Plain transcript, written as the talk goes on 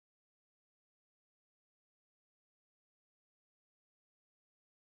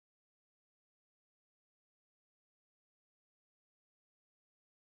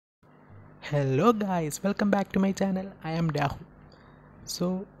Hello guys, welcome back to my channel. I am Dahu.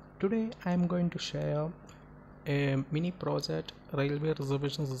 So today I am going to share a mini project railway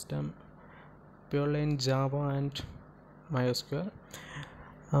reservation system purely in Java and MySQL.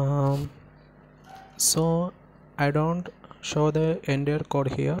 Um, so I don't show the entire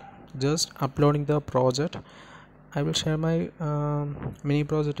code here, just uploading the project. I will share my mini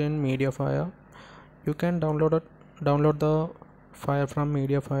project in MediaFire. You can download the file from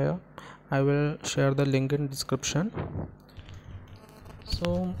MediaFire. I will share the link in description.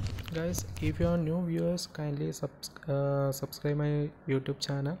 So guys, if you are new viewers, kindly subscribe my YouTube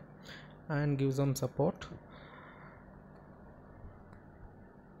channel and give some support.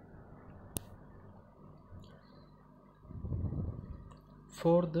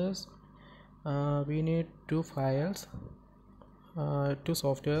 For this we need two files, two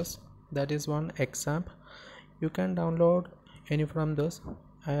softwares, that is one xampp. You can download any from this.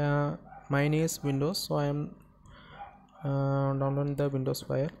 Mine is Windows, so I am downloading the Windows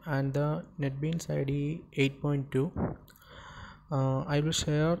file, and the netbeans ID 8.2. I will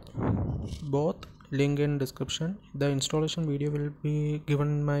share both link in description. The installation video will be given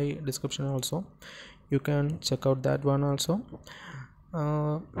in my description also. You can check out that one also.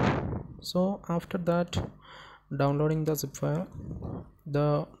 So after that, downloading the zip file,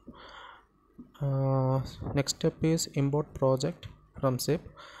 the next step is import project from zip.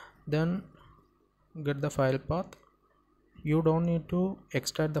 Then get the file path. You don't need to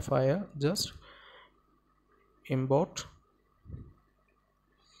extract the file, just import.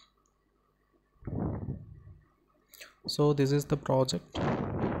 So this is the project.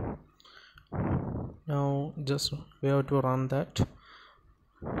 Now just we have to run that.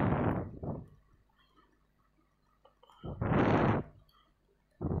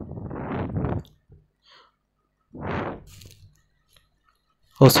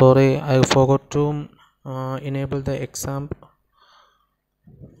 Oh sorry, I forgot to enable the xampp.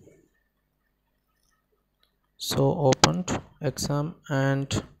 So open xampp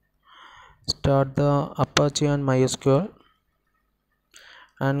and start the Apache and MySQL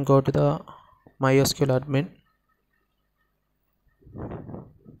and go to the MySQL admin.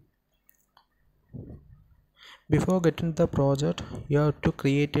 Before getting the project, you have to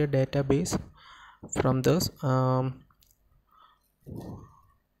create a database from this,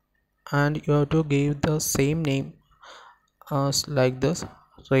 and you have to give the same name as like this,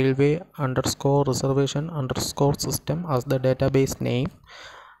 railway underscore reservation underscore system as the database name.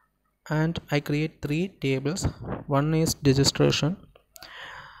 And I create three tables. One is registration.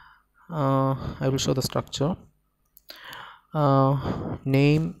 I will show the structure.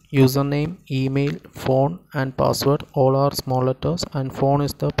 Name, username, email, phone and password all are small letters, and phone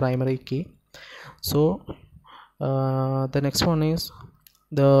is the primary key. So the next one is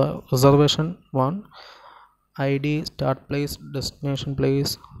the reservation one. ID, start place, destination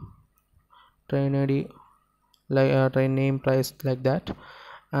place, train ID, like train name, price, like that.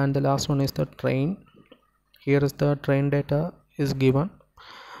 And the last one is the train. Here is the train data is given.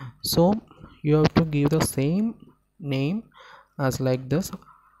 So you have to give the same name as like this,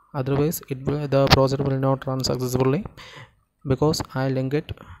 otherwise the project will not run successfully, because I link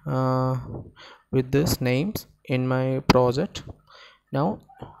it with these names in my project. Now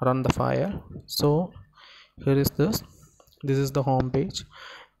run the file. So here is this is the home page.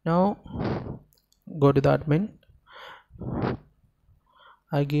 Now go to the admin.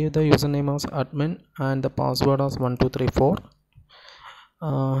 I give the username as admin and the password as 1234.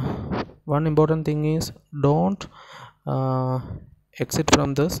 One important thing is, don't exit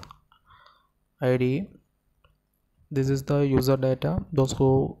from this ID. This is the user data, those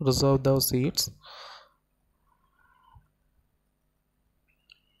who reserve those seats.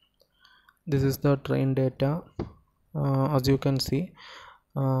 This is the train data, as you can see.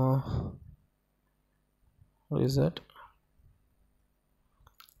 What is that?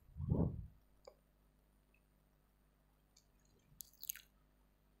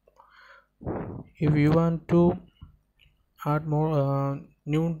 If you want to add more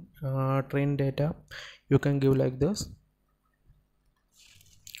new train data, you can give like this.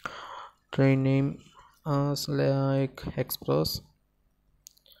 Train name as like express,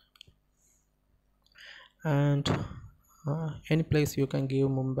 and any place you can give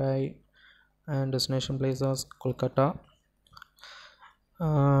Mumbai, and destination place as Kolkata.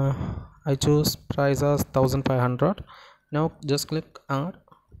 I choose price as 1500. Now just click add,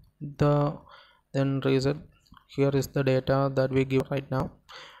 then reset. Here is the data that we give right now.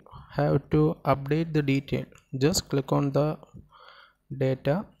 Have to update the detail. Just click on the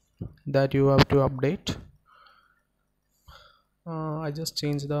data that you have to update. I just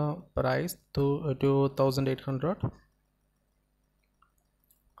changed the price to 1800,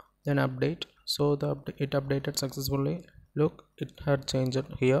 then update. So it updated successfully. Look, it had changed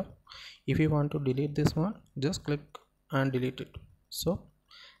here. If you want to delete this one, just click and delete it. So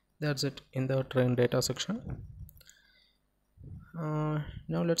that's it in the train data section.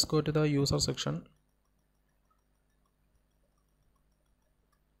 Now let's go to the user section.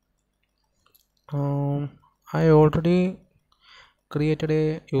 I already created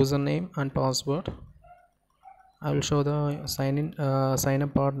a username and password. I will show the sign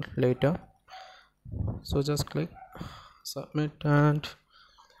up part later. So just click submit, and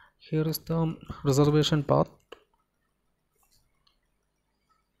here is the reservation path.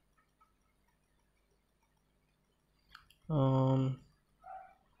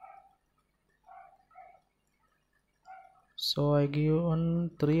 So I give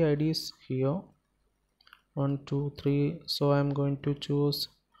one 3 IDs here, 1 2 3. So I'm going to choose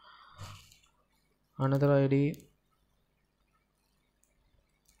another ID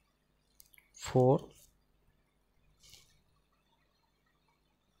 4.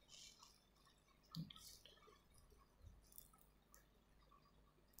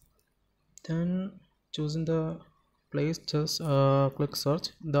 Then choosing the place, just click search.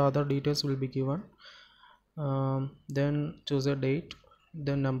 The other details will be given. Then choose a date,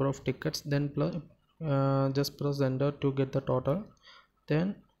 then number of tickets, then just press enter to get the total,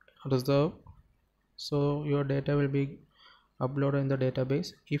 then reserve. So your data will be uploaded in the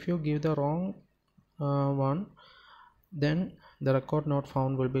database. If you give the wrong one, then the record not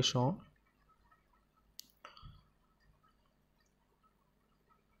found will be shown.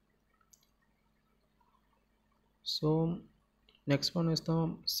 So next one is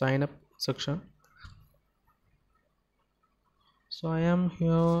the sign up section. So I am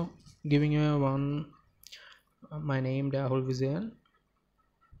here giving you one my name Rahul Vijayan,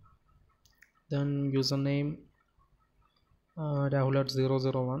 then username Rahul at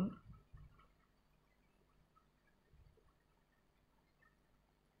 001,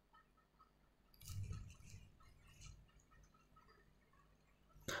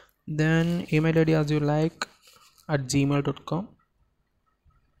 then email ID as you like at gmail.com,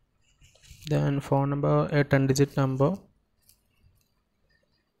 then phone number a 10-digit number,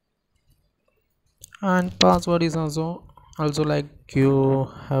 and password is also like you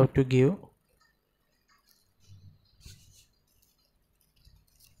have to give.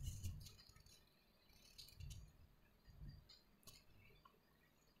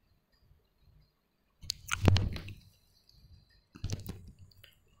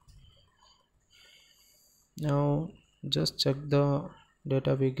 Now just check the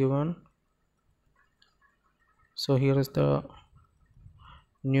data we given. So here is the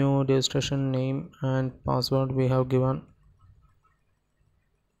new registration name and password we have given.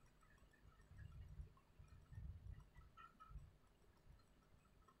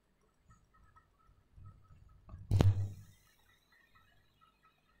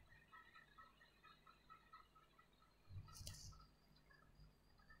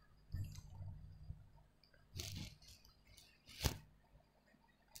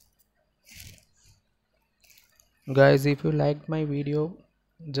 Guys, if you liked my video,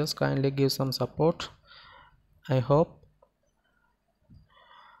 just kindly give some support. I hope.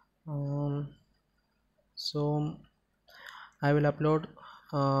 So I will upload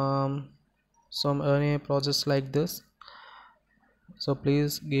some any projects like this, so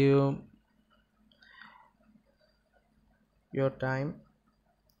please give your time.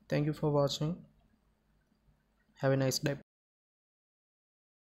 Thank you for watching. Have a nice day.